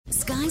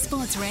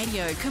Sports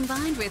Radio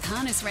combined with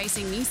Harness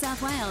Racing New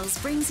South Wales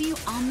brings you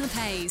On the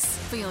Pace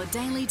for your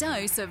daily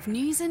dose of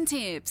news and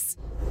tips.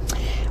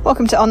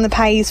 Welcome to On the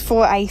Pace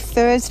for a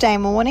Thursday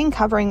morning,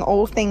 covering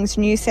all things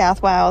New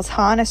South Wales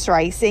harness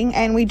racing,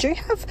 and we do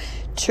have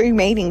two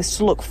meetings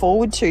to look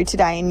forward to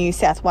today in New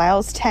South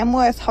Wales.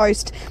 Tamworth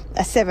host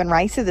a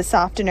 7-racer this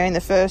afternoon,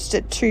 the first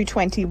at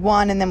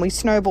 2:21, and then we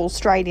snowball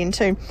straight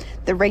into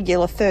the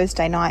regular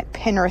Thursday night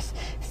Penrith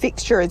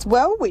fixture as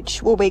well,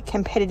 which will be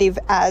competitive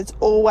as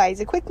always.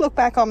 A quick look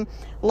back on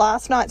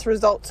last night's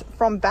results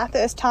from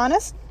Bathurst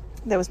Harness.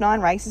 There was 9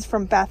 races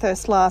from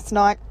Bathurst last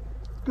night.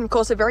 And of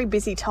course, a very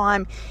busy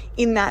time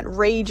in that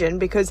region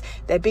because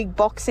their big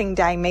Boxing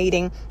Day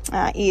meeting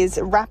is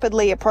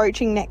rapidly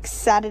approaching next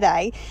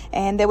Saturday.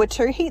 And there were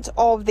 2 heats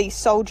of the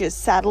Soldiers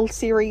Saddle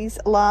Series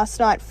last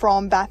night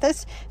from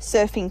Bathurst.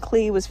 Surfing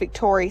Clear was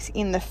victorious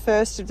in the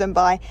first of them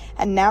by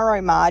a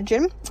narrow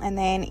margin. And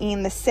then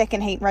in the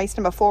second heat, race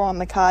number 4 on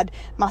the card,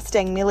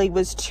 Mustang Millie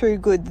was too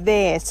good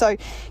there. So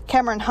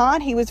Cameron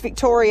Hart, he was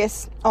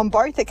victorious on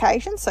both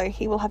occasions, so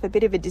he will have a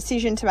bit of a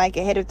decision to make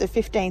ahead of the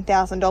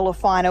 $15,000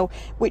 final,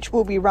 which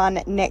will be run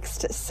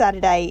next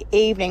Saturday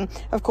evening.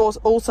 Of course,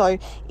 also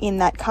in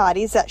that card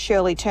is that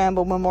Shirley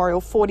Turnbull Memorial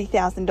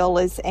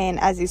 $40,000, and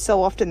as is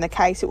so often the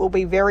case, it will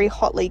be very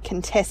hotly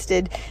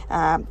contested.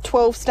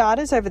 12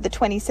 starters over the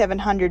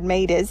 2,700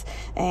 metres,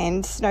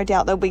 and no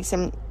doubt there'll be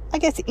some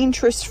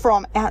interest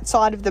from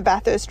outside of the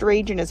Bathurst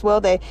region as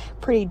well. There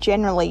pretty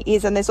generally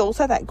is. And there's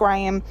also that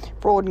Graham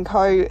Broad &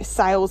 Co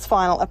sales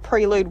final. A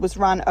prelude was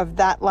run of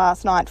that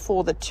last night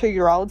for the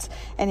 2-year-olds.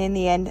 And in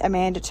the end,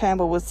 Amanda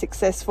Turnbull was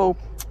successful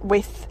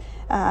with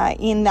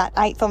in that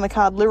 8th on the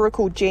card,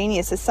 Lyrical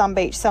Genius, a Sun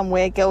Beach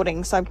Somewhere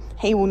gelding. So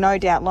he will no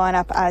doubt line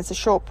up as a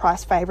short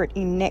price favourite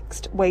in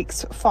next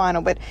week's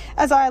final. But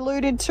as I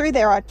alluded to,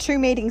 there are 2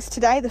 meetings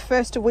today, the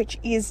first of which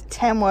is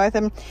Tamworth.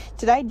 And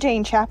today,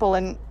 Dean Chappell,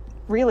 and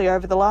really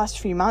over the last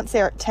few months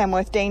there at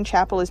Tamworth, Dean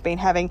Chappell has been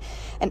having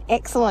an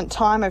excellent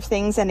time of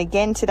things, and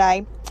again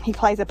today he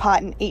plays a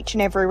part in each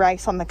and every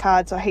race on the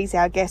card, so he's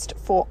our guest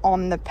for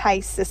On the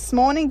Pace this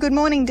morning. Good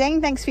morning,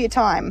 Dean. Thanks for your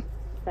time.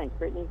 Thanks,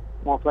 Brittany.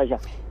 My pleasure.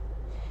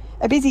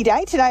 A busy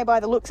day today by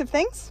the looks of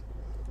things?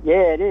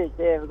 Yeah, it is.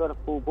 Yeah, we've got a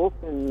full book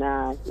and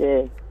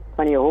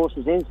plenty of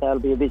horses in, so it'll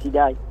be a busy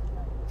day.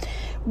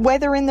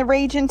 Weather in the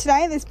region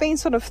today, there's been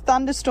sort of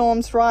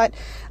thunderstorms right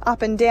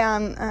up and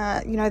down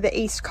the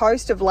east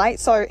coast of late,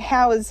 so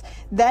how has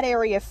that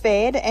area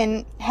fared,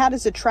 and how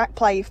does the track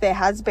play if there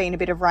has been a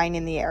bit of rain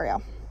in the area?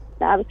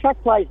 No, the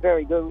track plays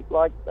very good.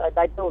 Like,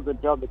 they do a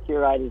good job, the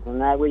curators and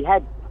that. We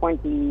had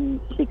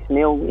 26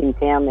 mil in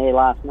town there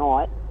last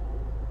night.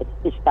 It's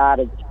just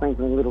started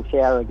sprinkling a little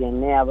shower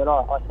again now, but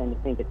I seem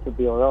to think it should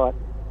be all right.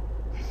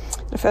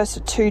 The first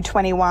at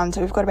 2:21,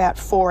 so we've got about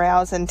 4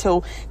 hours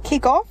until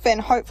kick-off,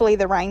 and hopefully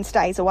the rain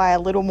stays away a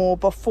little more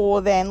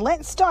before then.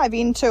 Let's dive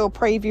into a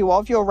preview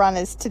of your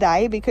runners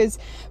today, because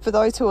for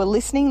those who are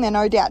listening, they're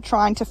no doubt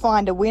trying to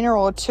find a winner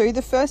or two,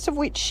 the first of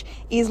which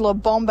is La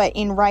Bomba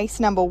in race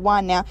number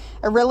 1. Now,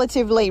 a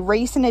relatively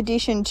recent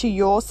addition to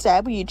your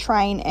stable. You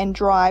train and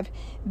drive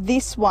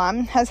this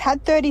one, has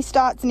had 30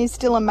 starts and is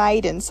still a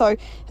maiden, so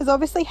has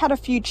obviously had a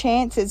few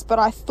chances, but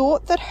I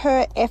thought that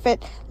her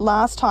effort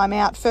last time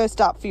out,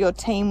 first up for your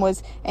team,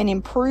 was an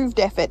improved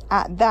effort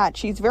at that.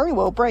 She's very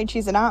well bred.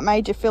 She's an Art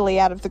Major filly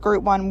out of the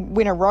Group 1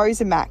 winner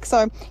Rosamac,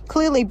 so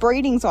clearly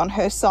breeding's on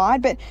her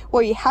side. But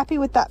were you happy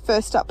with that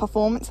first up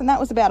performance? And that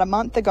was about a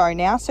month ago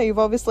now, so you've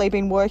obviously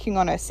been working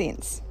on her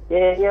since.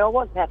 Yeah, I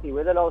was happy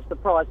with it. I was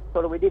surprised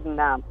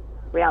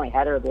we only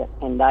had her about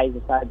 10 days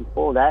or so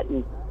before that,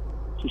 and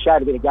she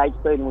showed a bit of gate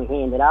speed and we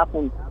handed up,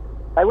 and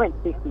they went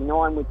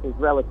 59, which was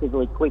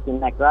relatively quick in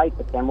that grade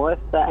for Tamworth,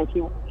 and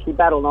she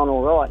battled on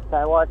all right.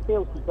 So I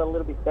feel she's got a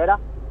little bit better.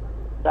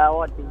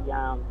 So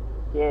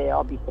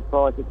I'd be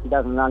surprised if she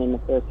doesn't run in the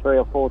first 3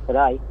 or 4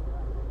 today.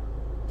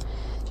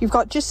 You've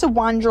got just the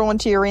one drawn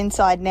to your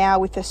inside now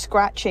with the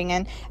scratching,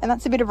 and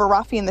that's a bit of a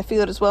roughie in the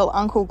field as well,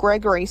 Uncle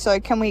Gregory. So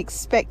can we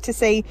expect to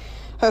see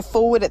her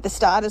forward at the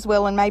start as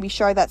well and maybe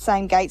show that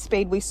same gate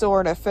speed we saw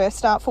at her first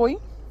start for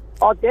you?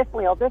 I'll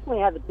definitely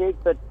have a dig,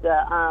 but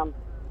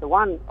the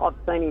one I've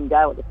seen him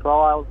go at the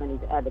trials, and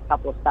he's had a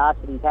couple of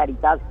starts that he's had, he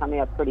does come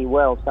out pretty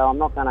well, so I'm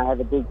not going to have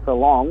a dig for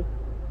long.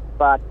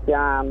 But,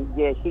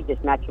 she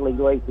just naturally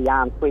leaves the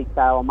arm quick,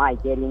 so I may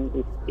get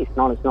him. If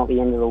not, it's not the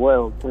end of the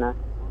world, you know.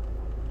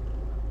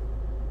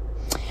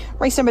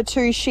 Race number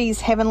 2,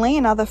 She's Heavenly,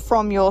 another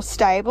from your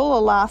stable,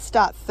 a last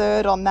start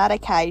third on that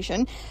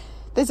occasion.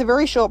 There's a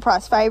very short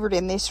price favourite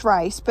in this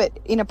race, but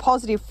in a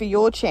positive for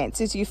your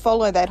chances, you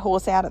follow that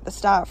horse out at the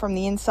start from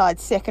the inside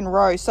second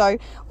row. So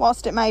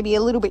whilst it may be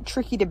a little bit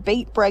tricky to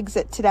beat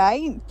Brexit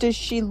today, does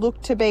she look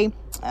to be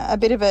a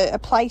bit of a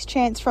place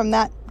chance from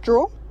that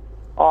draw?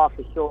 Oh,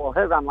 for sure.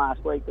 Her run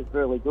last week was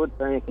really good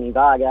for Anthony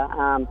Varga.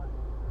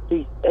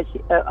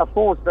 Her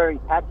form's very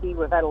patchy.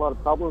 We've had a lot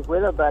of problems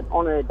with her, but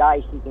on her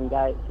day she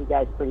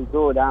goes pretty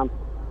good.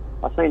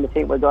 I seem to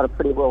think we've got her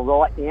pretty well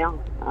right now.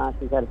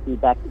 She's had a few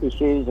back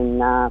issues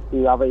and a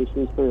few other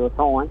issues through the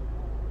time.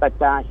 But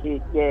that's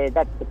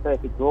the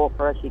perfect draw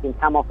for her. She can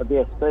come off a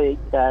bit of speed,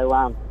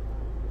 so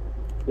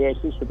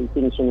she should be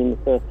finishing in the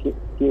first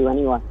few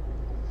anyway.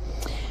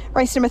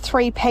 Race number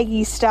 3,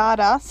 Peggy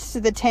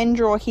Stardust. The 10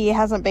 draw here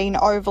hasn't been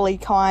overly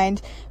kind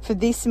for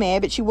this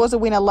mare, but she was a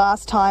winner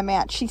last time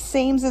out. She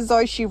seems as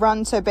though she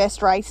runs her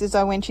best races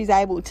though when she's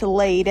able to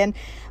lead, and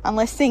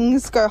unless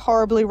things go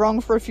horribly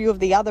wrong for a few of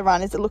the other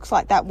runners, it looks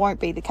like that won't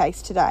be the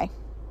case today.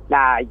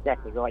 No,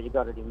 exactly right. You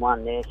got it in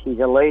one there. She's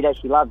a leader.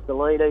 She loves the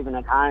lead, even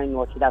at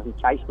home. She doesn't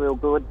chase real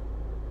good.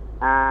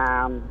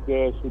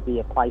 She'd be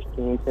a place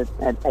chance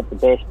at the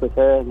best with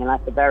her.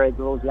 If the barrier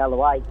draws the other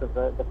way, because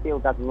the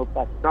field doesn't look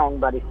that strong,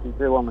 but if she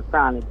drew on the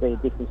front, it'd be a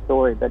different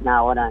story. But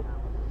no, I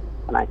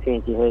don't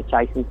fancy her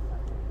chasing.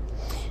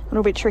 A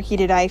little bit tricky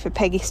today for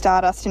Peggy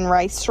Stardust in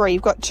race 3.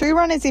 You've got 2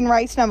 runners in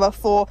race number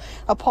 4,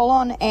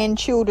 Apollon and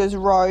Childers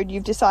Road.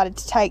 You've decided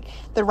to take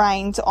the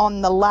reins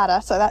on the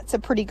ladder, so that's a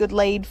pretty good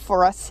lead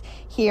for us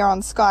here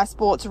on Sky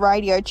Sports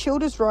Radio.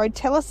 Childers Road,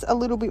 tell us a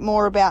little bit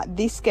more about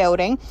this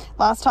gelding.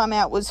 Last time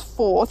out was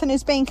 4th and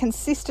has been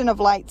consistent of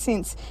late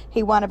since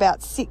he won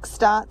about 6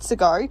 starts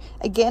ago.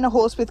 Again, a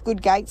horse with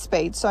good gate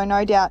speed, so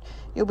no doubt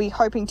you'll be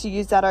hoping to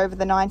use that over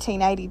the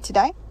 1980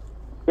 today.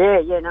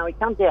 No, he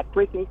comes out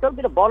quick, and he's got a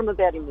bit of bottom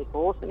about him, this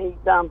horse, and he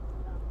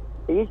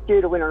is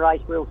due to win a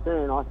race real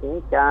soon, I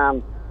think.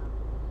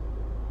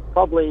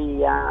 Probably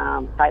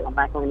Caitlin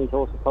Macklin and his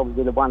horse will probably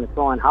be the one to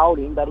try and hold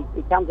him, but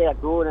he comes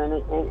out good,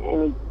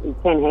 and he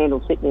can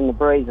handle sitting in the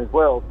breeze as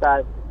well.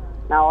 So,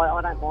 no,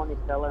 I don't mind this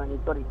fella, and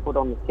he's got his foot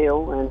on the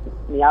till, and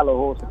the other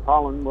horse,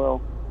 Apollon,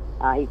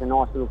 he's a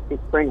nice little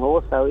 6th sprint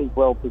horse, so he's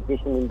well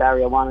positioned in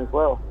barrier 1 as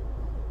well.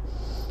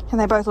 And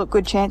they both look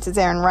good chances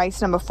there in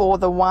race number 4,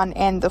 the 1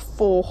 and the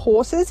 4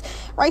 horses.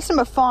 Race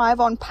number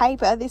 5, on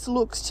paper, this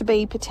looks to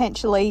be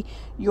potentially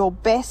your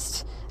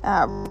best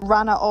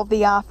runner of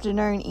the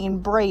afternoon in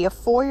Brie, a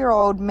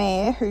 4-year-old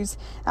mare who's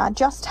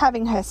just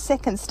having her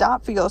 2nd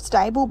start for your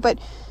stable, but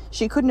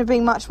she couldn't have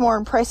been much more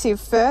impressive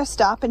first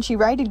up, and she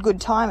rated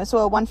good time as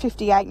well,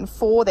 158 and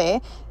 4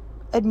 there.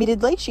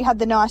 Admittedly, she had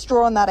the nice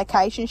draw on that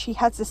occasion. She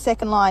has the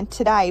second line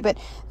today, but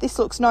this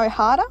looks no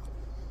harder.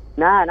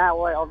 No,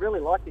 I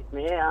really like this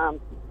mare.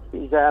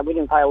 We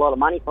didn't pay a lot of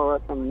money for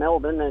her from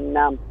Melbourne, and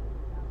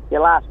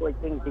last week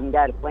things didn't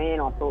go to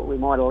plan. I thought we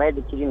might have led,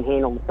 but she didn't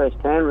handle the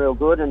first turn real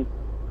good, and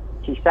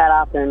she sat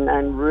up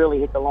and really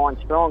hit the line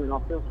strong, and I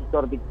feel she's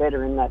got a bit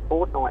better in that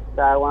fortnight.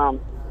 So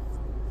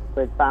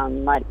we've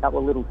made a couple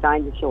of little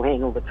changes. She'll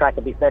handle the track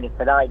a bit better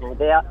today, no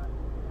doubt.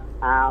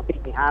 I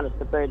think we harnessed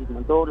the bird is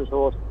my daughter's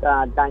horse,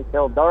 Don't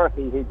Tell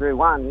Dorothy, who drew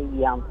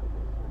 1.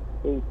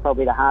 He's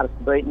probably the hardest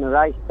to beat in the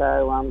race,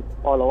 so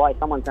either way,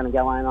 someone's going to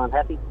go home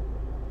unhappy.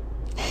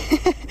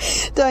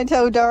 Don't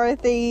Tell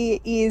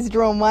Dorothy is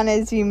drawn 1,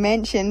 as you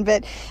mentioned,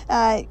 but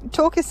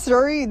talk us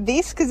through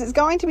this, because it's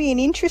going to be an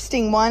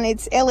interesting one.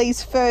 It's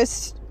Ellie's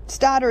first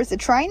starter as a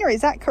trainer,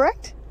 is that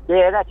correct?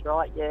 Yeah, that's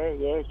right, yeah.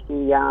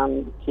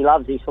 She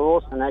loves this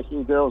horse, and as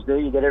you girls do,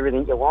 you get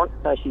everything you want,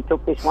 so she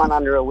took this one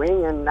under her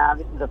wing, and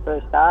this is her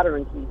first starter,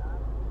 and she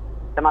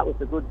come up with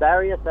a good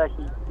barrier, so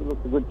she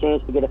looks a good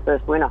chance to get her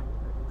first winner.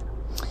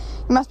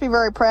 You must be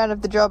very proud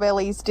of the job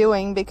Ellie's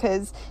doing,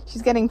 because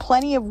she's getting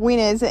plenty of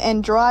winners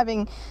and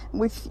driving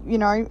with,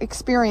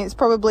 experience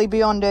probably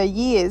beyond her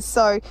years.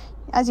 So,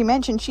 as you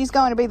mentioned, she's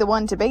going to be the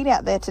one to beat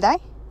out there today.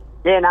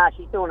 Yeah, no,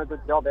 she's doing a good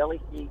job,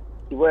 Ellie.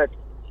 She works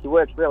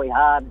really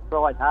hard,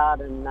 tries hard,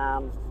 and I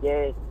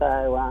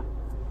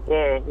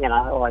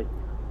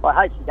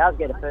hope she does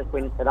get her first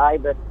winner today,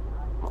 but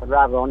I'd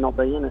rather I not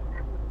be in it.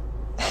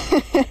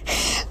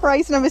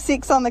 Race number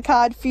 6 on the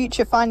card,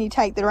 Future Fun. You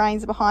take the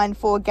reins behind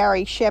for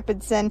Gary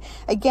Shepherdson.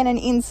 Again, an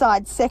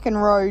inside 2nd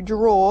row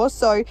draw,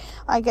 so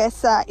I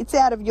guess it's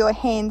out of your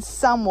hands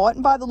somewhat.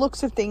 And by the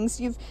looks of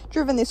things, you've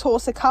driven this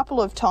horse a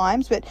couple of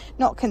times, but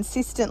not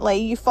consistently.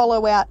 You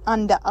follow out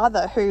Under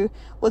Other, who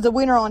was a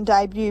winner on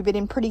debut, but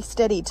in pretty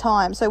steady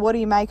time. So what do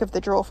you make of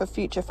the draw for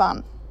Future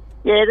Fun?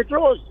 Yeah, the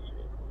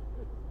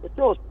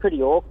draw's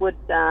pretty awkward.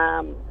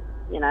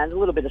 There's a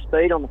little bit of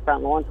speed on the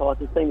front line, so I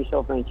can see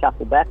myself being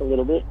shuffled back a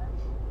little bit.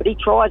 But he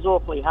tries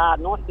awfully hard,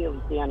 and I feel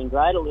he's down in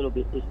grade a little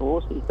bit, this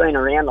horse. He's been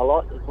around a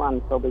lot. He's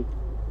won probably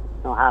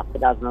half a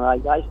dozen or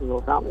 8 races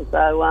or something.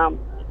 So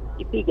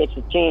if he gets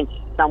a chance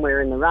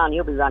somewhere in the run,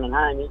 he'll be running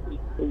home.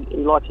 He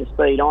likes his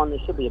speed on. There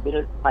should be a bit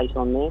of pace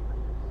on there.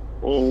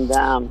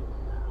 And,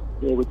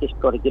 we've just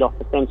got to get off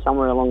the fence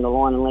somewhere along the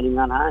line and let him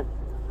run home.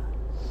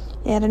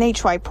 Yeah, at an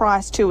each-way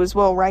price too as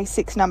well, race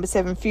 6, number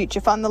 7, Future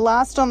Fun. The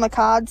last on the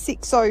card,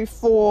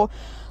 6:04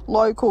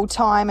 local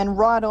time, and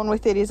right on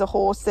with it is a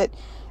horse that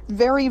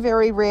very,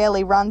 very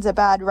rarely runs a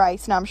bad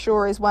race, and I'm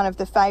sure is one of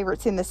the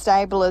favourites in the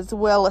stable as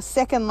well. A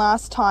second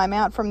last time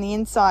out from the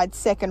inside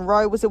 2nd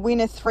row, was a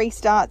winner 3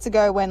 starts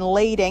ago when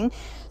leading.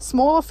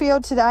 Smaller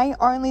field today,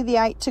 only the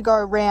 8 to go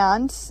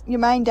round. Your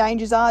main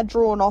dangers are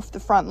drawn off the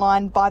front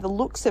line by the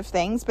looks of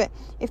things, but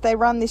if they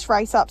run this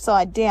race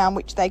upside down,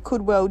 which they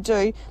could well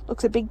do,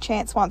 looks a big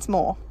chance once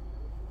more.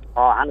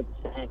 Oh, 100%.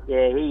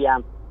 Yeah, he,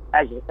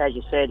 as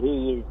you said,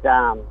 he is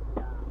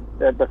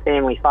the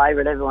family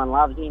favourite. Everyone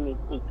loves him.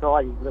 He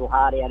tries his little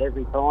heart out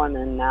every time,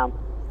 and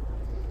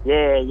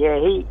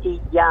he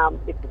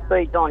if the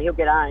speed's on, he'll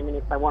get home, and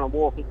if they want to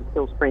walk, he can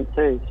still sprint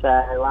too.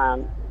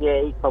 So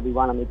he's probably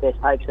one of my best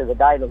hopes of the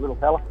day, the little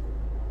fella.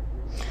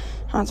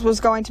 That was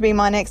going to be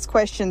my next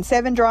question.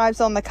 7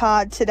 drives on the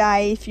card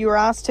today. If you were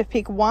asked to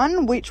pick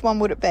one, which one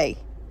would it be?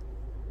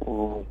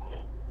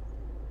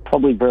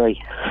 Probably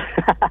Bree.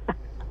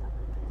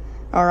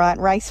 All right,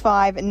 race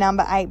 5,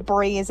 number 8,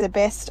 Bree is the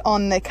best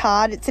on the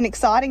card. It's an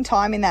exciting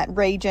time in that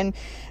region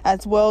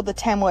as well, the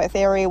Tamworth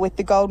area, with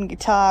the Golden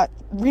Guitar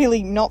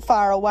really not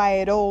far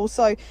away at all.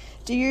 So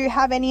do you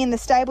have any in the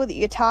stable that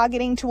you're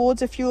targeting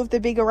towards a few of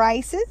the bigger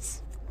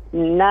races?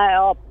 No,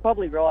 I'll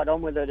probably ride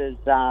on with it as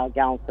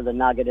going for the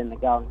Nugget and the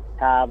Golden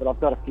Guitar, but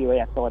I've got a few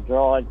outside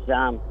drives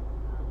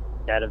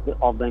that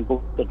I've been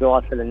booked to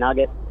drive for the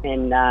Nugget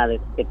and the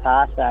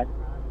Guitar, so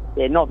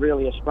yeah, not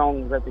really a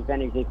strong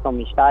representative from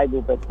my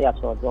stable, but the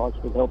outside drives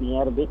would help me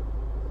out a bit.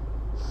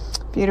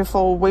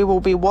 Beautiful. We will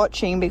be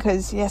watching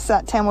because, yes,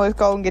 that Tamworth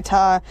Golden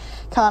Guitar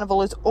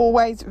Carnival is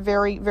always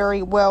very,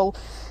 very well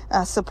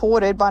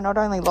supported by not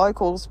only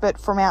locals but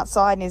from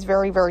outside, and is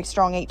very, very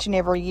strong each and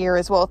every year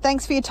as well.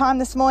 Thanks for your time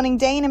this morning,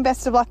 Dean, and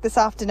best of luck this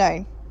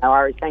afternoon. No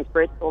worries. Thanks,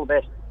 Brett. All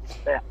the best.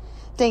 Yeah.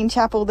 Dean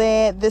Chappell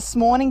there this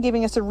morning,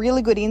 giving us a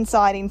really good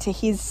insight into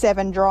his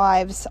 7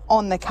 drives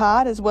on the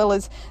card, as well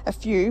as a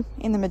few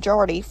in the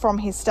majority from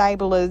his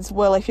stable as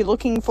well. If you're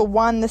looking for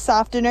one this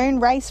afternoon,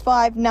 race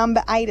 5,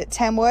 number 8 at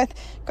Tamworth,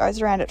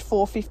 goes around at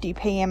 4:50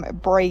 p.m.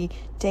 Bree.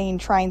 Dean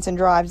trains and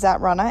drives that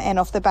runner, and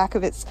off the back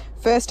of its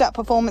first up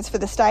performance for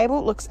the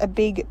stable, looks a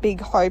big, big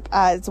hope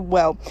as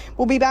well.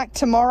 We'll be back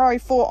tomorrow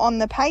for On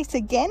the Pace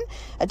again,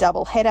 a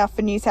double header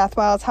for New South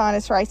Wales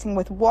harness racing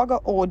with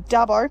Wagga or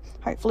Dubbo.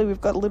 Hopefully we've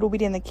got a little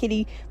bit in the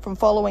kitty from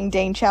following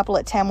Dean Chappell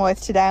at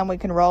Tamworth today, and we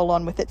can roll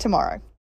on with it tomorrow.